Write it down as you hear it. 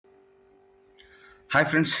Hi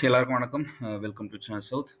friends, எல்லாருக்கும் வணக்கம். Welcome to channel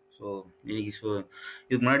south. So இன்னைக்கு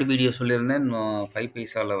இதுக்கு முன்னாடி வீடியோ சொல்லியிருந்தேன், 5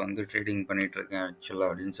 பைசாவில் வந்து ட்ரேடிங் பண்ணிகிட்ருக்கேன் ஆக்சுவலாக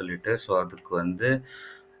அப்படின்னு சொல்லிட்டு. ஸோ அதுக்கு வந்து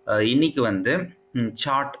இன்னைக்கு வந்து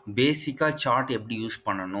பேசிக்காக சார்ட் எப்படி யூஸ்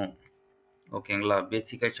பண்ணணும், ஓகேங்களா?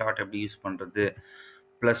 பேசிக்காக சார்ட் எப்படி யூஸ் பண்ணுறது,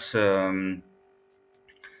 ப்ளஸ்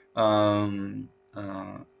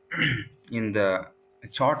இந்த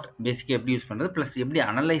சார்ட் பேசிக்காக எப்படி யூஸ் பண்ணுறது, ப்ளஸ் எப்படி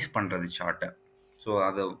அனலைஸ் பண்ணுறது சார்ட்டை. ஸோ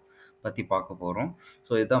அதை பற்றி பார்க்க போகிறோம்.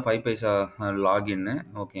 ஸோ இதுதான் 5 பைசா லாகின்னு,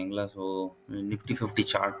 ஓகேங்களா? ஸோ நிஃப்டி 50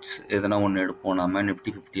 சார்ட்ஸ் எதனா ஒன்று எடுப்போம். நம்ம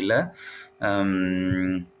நிஃப்டி 50ல்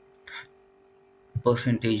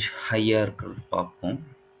பர்சன்டேஜ் ஹையாக இருக்கிறது பார்ப்போம்.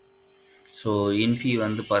 ஸோ இன்ஃபி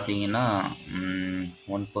வந்து பார்த்தீங்கன்னா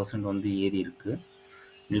 1% வந்து ஏறி இருக்குது.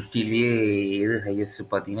 நிஃப்டிலேயே எது ஹையஸ்ட்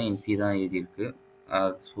பார்த்தீங்கன்னா இன்ஃபி தான் ஏறி இருக்குது.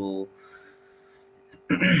 ஸோ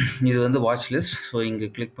இது வந்து வாட்ச் லிஸ்ட். ஸோ இங்கே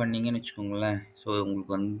கிளிக் பண்ணிங்கன்னு வச்சுக்கோங்களேன். ஸோ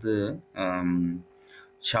உங்களுக்கு வந்து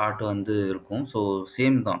சார்ட் வந்து இருக்கும். ஸோ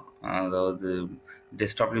சேம் தான், அதாவது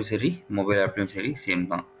டெஸ்க்டாப்லேயும் சரி மொபைல் ஆப்லேயும் சரி சேம்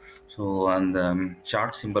தான். ஸோ அந்த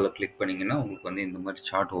சார்ட் சிம்பிளை கிளிக் பண்ணிங்கன்னா உங்களுக்கு வந்து இந்த மாதிரி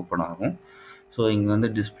சார்ட் ஓப்பன் ஆகும். ஸோ இங்கே வந்து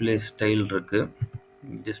டிஸ்பிளே ஸ்டைல் இருக்குது.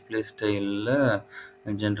 டிஸ்பிளே ஸ்டைலில்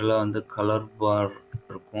ஜென்ரலாக வந்து கலர் பார்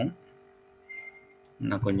இருக்கும்.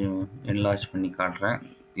 நான் கொஞ்சம் என்லார்ஜ் பண்ணி காட்டுறேன்.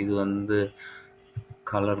 இது வந்து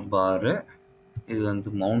கலர் பாரு. இது வந்து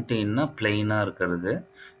மவுண்டெயின்னா பிளெயினாக இருக்கிறது.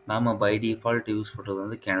 நாம் பை டிஃபால்ட் யூஸ் பண்ணுறது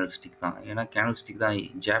வந்து கேண்டில் ஸ்டிக் தான். ஏன்னா கேண்டில் ஸ்டிக் தான்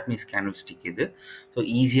ஜாப்பனீஸ் கேண்டில் ஸ்டிக் இது. ஸோ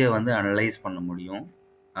ஈஸியாக வந்து அனலைஸ் பண்ண முடியும்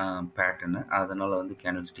பேட்டர்னு. அதனால் வந்து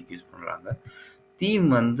கேண்டில் ஸ்டிக் யூஸ் பண்ணுறாங்க. தீம்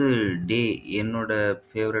வந்து டே. என்னோடய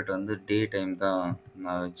ஃபேவரட் வந்து டே டைம் தான்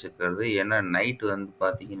நான் வச்சுக்கிறது. ஏன்னா நைட்டு வந்து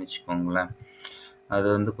பார்த்தீங்கன்னு வச்சுக்கோங்களேன், அது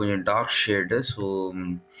வந்து கொஞ்சம் dark shade. So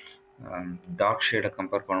dark ஷேடை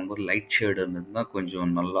compare பண்ணும்போது லைட் ஷேடு இருந்ததுன்னா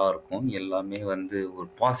கொஞ்சம் நல்லாயிருக்கும். எல்லாமே வந்து ஒரு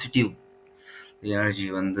பாசிட்டிவ் எனர்ஜி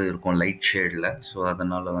வந்து இருக்கும் லைட் ஷேடில். ஸோ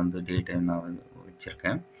அதனால் வந்து டே டைம் நான்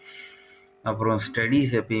வச்சுருக்கேன். அப்புறம்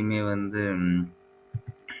ஸ்டடீஸ் எப்பயுமே வந்து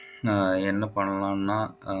என்ன பண்ணலான்னா,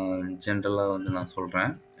 ஜென்ரலாக வந்து நான்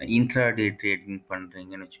சொல்கிறேன், இன்ட்ராடே ட்ரேடிங்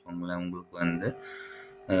பண்ணுறீங்கன்னு வச்சுக்கோங்களேன், உங்களுக்கு வந்து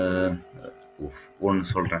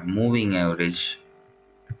ஒன்று சொல்கிறேன். மூவிங் ஆவரேஜ்,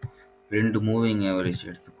 2 மூவிங் ஆவரேஜ்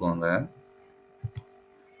எடுத்துக்கோங்க.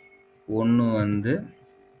 ஒன்று வந்து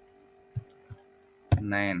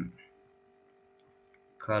 9,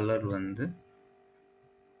 கலர் வந்து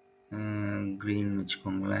க்ரீன்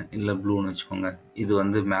வச்சுக்கோங்களேன், இல்லை ப்ளூன்னு வச்சுக்கோங்க. இது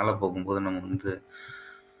வந்து மேலே போகும்போது நம்ம வந்து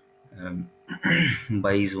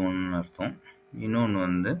பை ஜோன்னு அர்த்தம். இன்னொன்று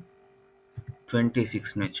வந்து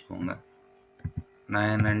 26ன்னு வச்சுக்கோங்க.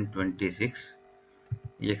 9 and 26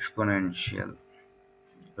 எக்ஸ்பொனென்ஷியல்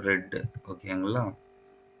ரெட், ஓகேங்களா?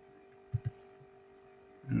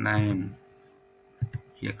 9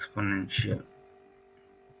 எக்ஸ்பொனென்ஷியல்,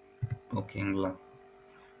 ஓகேங்களா?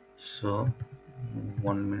 ஸோ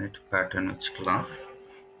 1 minute பேட்டர்ன் வச்சுக்கலாம்.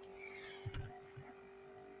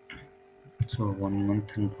 ஸோ 1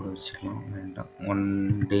 monthன்னு கூட வச்சுக்கலாம், வேண்டாம், 1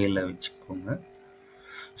 டேயில் வச்சுக்கோங்க.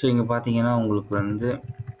 ஸோ இங்கே பார்த்தீங்கன்னா உங்களுக்கு வந்து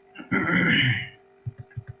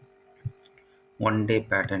 1 day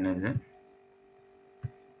பேட்டர்ன் இது.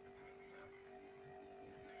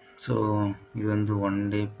 ஸோ இது வந்து 1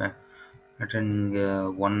 day பேட்டர்ன். இங்கே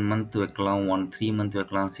 1 month வைக்கலாம், 3 month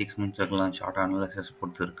வைக்கலாம், 6 months வைக்கலாம். ஷார்ட் அனாலிசிஸ்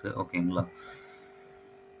பொறுத்து இருக்குது, ஓகேங்களா?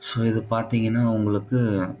 ஸோ இது பார்த்தீங்கன்னா உங்களுக்கு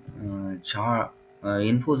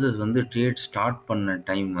இன்ஃபோசிஸ் வந்து ட்ரேட் ஸ்டார்ட் பண்ண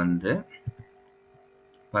டைம் வந்து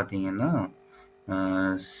பார்த்தீங்கன்னா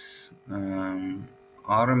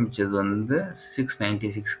ஆரம்பித்தது வந்து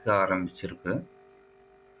 696க்கு ஆரம்பிச்சிருக்கு,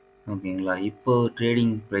 ஓகேங்களா? இப்போ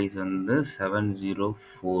ட்ரேடிங் ப்ரைஸ் வந்து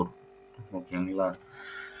 704, ஓகேங்களா?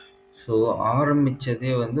 ஸோ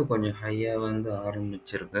ஆரம்பித்ததே வந்து கொஞ்சம் ஹையாக வந்து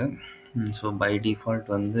ஆரம்பிச்சிருக்கு. ஸோ பை டிஃபால்ட்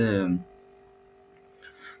வந்து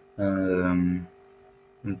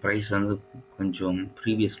ப்ரைஸ் வந்து கொஞ்சம்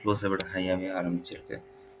ப்ரீவியஸ் க்ளோஸை விட ஹையாகவே ஆரம்பிச்சிருக்கு.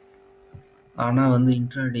 ஆனால் வந்து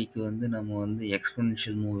இன்ட்ராடேக்கு வந்து நம்ம வந்து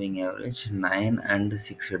எக்ஸ்பொனென்ஷியல் மூவிங் ஆவரேஜ் 9 and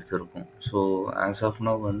 6 எடுத்திருக்கோம். ஸோ ஆஸ் ஆஃப்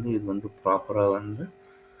நவ் வந்து இது வந்து ப்ராப்பராக வந்து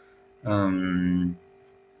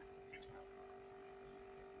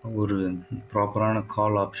ஒரு ப்ராப்பரான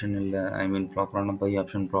கால் ஆப்ஷன் இல்லை, ஐ மீன் ப்ராப்பரான பை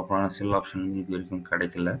ஆப்ஷன், ப்ராப்பரான செல் ஆப்ஷன் வந்து இது வரைக்கும்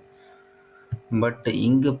கிடைக்கல. பட்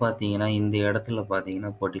இங்கே பார்த்தீங்கன்னா இந்த இடத்துல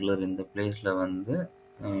பார்த்தீங்கன்னா பர்டிகுலர் இந்த பிளேஸில் வந்து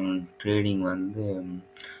ட்ரேடிங் வந்து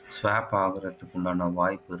ஸ்வாப் ஆகிறதுக்கு உண்டான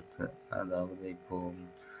வாய்ப்பு இருக்குது. அதாவது இப்போது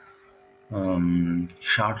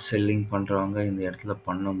ஷார்ட் செல்லிங் பண்ணுறவங்க இந்த இடத்துல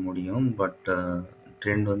பண்ண முடியும், பட்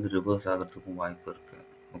ட்ரெண்ட் வந்து ரிவர்ஸ் ஆகிறதுக்கும் வாய்ப்பு இருக்குது,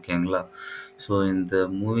 ஓகேங்களா? ஸோ இந்த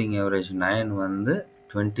மூவிங் ஆவரேஜ் 9 வந்து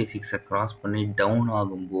 26 கிராஸ் பண்ணி டவுன்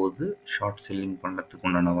ஆகும்போது ஷார்ட் செல்லிங் பண்ணுறதுக்கு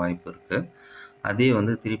உண்டான வாய்ப்பு இருக்குது. அதே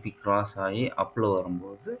வந்து திருப்பி கிராஸ் ஆகி அப்பில்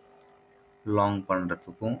வரும்போது லாங்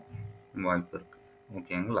பண்ணுறதுக்கும் வாய்ப்பு இருக்குது.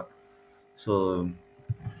 ஓகேங்களா? ஸோ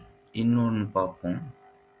இன்னொன்று பார்ப்போம்.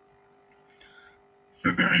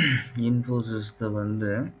 இன்ஃபோசிஸை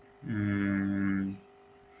வந்து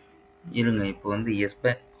இருங்க, இப்போ வந்து எஸ்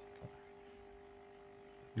பேங்க்.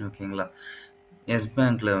 ஓகேங்களா? எஸ்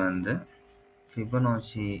பேங்க்கில் வந்து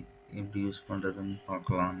ஃபிபனாச்சி எப்படி யூஸ் பண்ணுறதுன்னு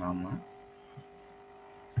பார்க்கலாம் நாம்.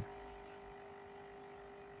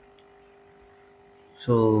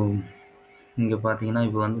 ஸோ இங்கே பார்த்தீங்கன்னா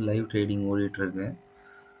இப்போ வந்து லைவ் ட்ரேடிங் ஓடிட்டுருக்கு.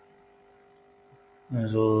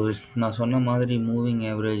 ஸோ நான் சொன்ன மாதிரி மூவிங்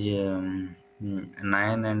ஆவரேஜ்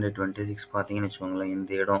 926 பார்த்தீங்கன்னு வச்சுக்கோங்களேன்.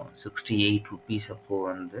 இந்த இடம் 68 rupees. அப்போது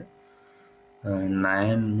வந்து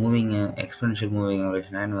 9 மூவிங் எக்ஸ்பென்ஷியல் மூவிங்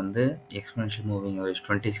ஆவரேஜ் 9 வந்து எக்ஸ்பென்ஷியல் மூவிங் ஆவரேஜ்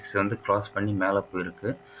 26 வந்து க்ராஸ் பண்ணி மேலே போயிருக்கு.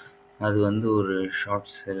 அது வந்து ஒரு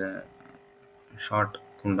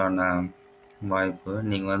ஷார்ட்க்கு உண்டான வாய்ப்பு.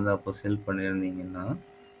 நீங்கள் வந்து அப்போ செல் பண்ணியிருந்தீங்கன்னா,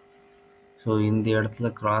 ஸோ இந்த இடத்துல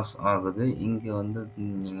கிராஸ் ஆகுது. இங்கே வந்து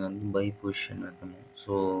நீங்கள் வந்து பை பொசிஷன் வைக்கணும்.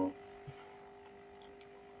 ஸோ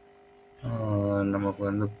நமக்கு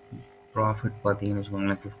வந்து ப்ராஃபிட் பார்த்தீங்கன்னு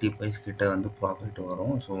வச்சுக்கோங்களேன், 50 பைஸ் கிட்ட வந்து ப்ராஃபிட்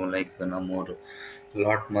வரும். ஸோ லைக் நம்ம ஒரு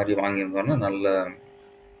லாட் மாதிரி வாங்கியிருந்தோம்னா நல்ல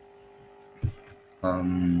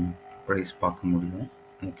ப்ரைஸ் பார்க்க முடியும்.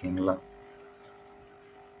 ஓகேங்களா?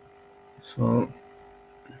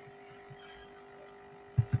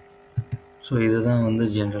 ஸோ இதுதான் வந்து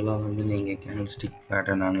ஜென்ரலாக வந்து நீங்கள் கேண்டில் ஸ்டிக்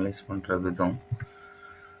பேட்டர்ன் அனலைஸ் பண்ணுற விதம்.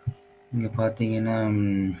 இங்கே பார்த்தீங்கன்னா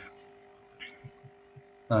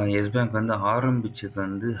எஸ் பேங்க் வந்து ஆரம்பித்தது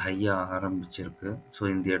வந்து ஹையாக ஆரம்பிச்சிருக்கு. ஸோ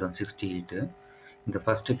இந்த இடம் 68. இந்த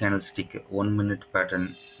first candle stick 1 minute pattern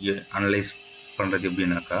analyse பண்ணுறது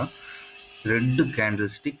எப்படின்னாக்கா, red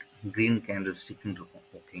candle stick, green candle ஸ்டிக்னு இருக்கும்.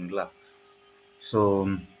 ஓகேங்களா? ஸோ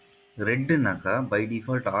ரெட்டுனாக்கா பை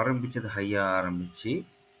டிஃபால்ட் ஆரம்பித்தது ஹையாக ஆரம்பித்து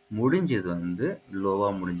முடிஞ்சது வந்து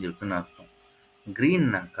லோவாக முடிஞ்சிருக்குன்னு அர்த்தம்.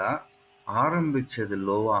 க்ரீன்னாக்கா ஆரம்பித்தது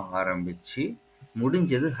லோவாக ஆரம்பித்து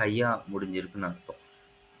முடிஞ்சது ஹையாக முடிஞ்சிருக்குன்னு அர்த்தம்.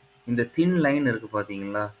 இந்த தின் லைன் இருக்குது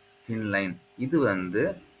பார்த்தீங்களா, தின் லைன், இது வந்து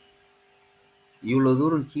இவ்வளோ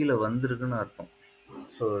தூரம் கீழே வந்திருக்குன்னு அர்த்தம்.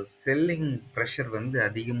 ஸோ செல்லிங் ப்ரெஷர் வந்து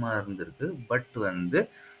அதிகமாக இருந்திருக்கு. பட் வந்து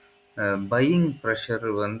பையிங் ப்ரெஷர்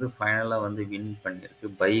வந்து ஃபைனலாக வந்து வின் பண்ணியிருக்கு.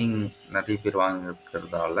 பையிங் நிறைய பேர்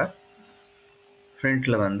வாங்கியிருக்கிறதால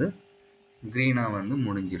ஃப்ரண்ட்டில் வந்து க்ரீனாக வந்து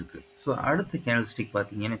முடிஞ்சிருக்கு. ஸோ அடுத்த கேண்டில் ஸ்டிக்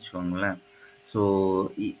பார்த்தீங்கன்னு வச்சுக்கோங்களேன். ஸோ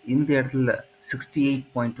இந்த இடத்துல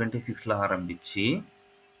 68.26 ஆரம்பித்து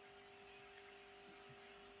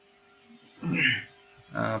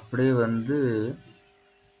அப்படியே வந்து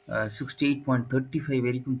 68.35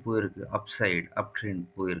 வரைக்கும் போயிருக்கு. அப் ட்ரெண்ட்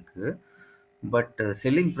போயிருக்கு. பட்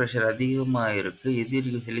செல்லிங் ப்ரெஷர் அதிகமாக இருக்குது. எது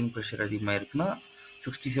வரைக்கும் செல்லிங் ப்ரெஷர் அதிகமாக இருக்குன்னா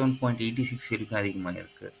 67.86 வரைக்கும் அதிகமாக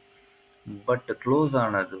இருக்குது. பட் க்ளோஸ்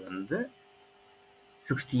ஆனது வந்து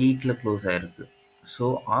 68 க்ளோஸ் ஆகிருக்கு. ஸோ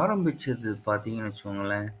ஆரம்பித்தது பார்த்தீங்கன்னு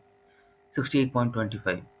வச்சுக்கோங்களேன்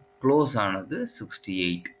 68.25, க்ளோஸ் ஆனது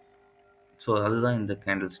 68. ஸோ அதுதான் இந்த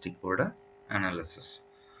கேண்டில் ஸ்டிக்கோட அனாலிசிஸ்.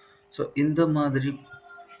 ஸோ இந்த மாதிரி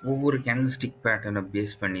ஒவ்வொரு கேண்டில் ஸ்டிக் பேட்டர்னை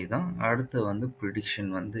பேஸ் பண்ணி தான் அடுத்து வந்து ப்ரிடிக்ஷன்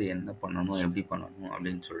வந்து என்ன பண்ணணும், எப்படி பண்ணணும்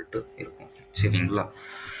அப்படின்னு சொல்லிட்டு இருக்கும். சரிங்களா?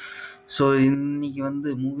 ஸோ இன்றைக்கி வந்து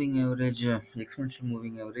moving average, exponential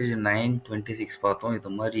moving average 926 பார்த்தோம். இது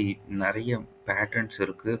மாதிரி நிறைய பேட்டர்ன்ஸ்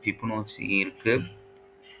இருக்குது. ஃபிபனாச்சி இருக்குது,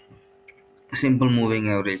 சிம்பிள் மூவிங்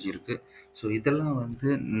ஆவரேஜ் இருக்குது. ஸோ இதெல்லாம் வந்து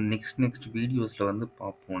நெக்ஸ்ட் வீடியோஸில் வந்து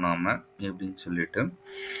பார்ப்போம் நாம் எப்படின்னு சொல்லிட்டு.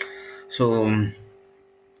 ஸோ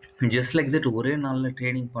ஜஸ்ட் லைக் தட் ஒரே நாளில்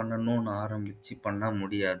ட்ரேடிங் பண்ணணும்னு ஆரம்பித்து பண்ண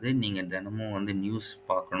முடியாது. நீங்கள் தினமும் வந்து நியூஸ்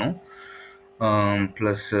பார்க்கணும்,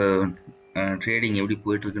 ப்ளஸ் ட்ரேடிங் எப்படி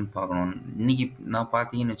போயிட்டுருக்குன்னு பார்க்கணும். இன்றைக்கி நான்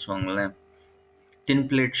பார்த்தீங்கன்னு வச்சுக்கோங்களேன், டின்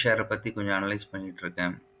பிளேட் ஷேரை பற்றி கொஞ்சம் அனலைஸ்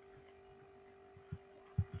பண்ணிகிட்ருக்கேன்.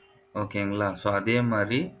 ஓகேங்களா? ஸோ அதே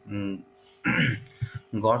மாதிரி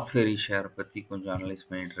காட்ஃபெரி ஷேரை பற்றி கொஞ்சம் அனலைஸ்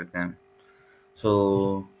பண்ணிகிட்ருக்கேன். ஸோ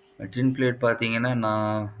டின் பிளேட் பார்த்தீங்கன்னா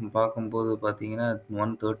நான் பார்க்கும்போது பார்த்தீங்கன்னா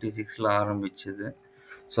 136 ஆரம்பிச்சது.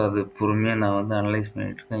 ஸோ அது பொறுமையாக நான் வந்து அனலைஸ்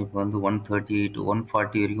பண்ணிகிட்ருக்கேன். இப்போ வந்து 138,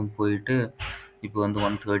 140 வரைக்கும் போயிட்டு இப்போ வந்து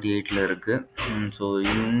 138 இருக்குது. ஸோ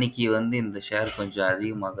இன்றைக்கி வந்து இந்த ஷேர் கொஞ்சம்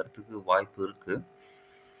அதிகமாகிறதுக்கு வாய்ப்பு இருக்குது.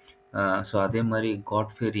 ஸோ அதே மாதிரி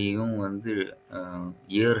காட்ஃபெரியும் வந்து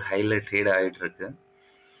இயர் ஹையில் ட்ரேட் ஆகிட்டுருக்கு.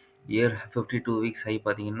 இயர் 52 வீக்ஸ் ஹை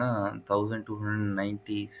பார்த்தீங்கன்னா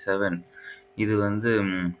 1297. இது வந்து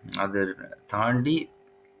அது தாண்டி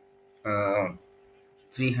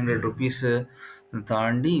 300 rupees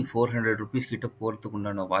தாண்டி 400 rupees கிட்ட போகிறதுக்கு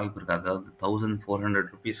உண்டான வாய்ப்பு இருக்குது. அதாவது 1400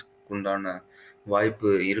 rupees உண்டான வாய்ப்பு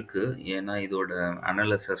இருக்குது. ஏன்னா இதோட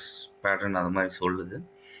அனாலிசிஸ் பேட்டர்ன் அது மாதிரி சொல்லுது.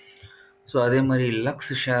 ஸோ அதே மாதிரி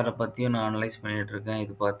லக்ஸ் ஷேரை பற்றியும் நான் அனலைஸ் பண்ணிகிட்ருக்கேன்.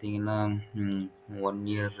 இது பார்த்தீங்கன்னா 1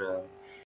 year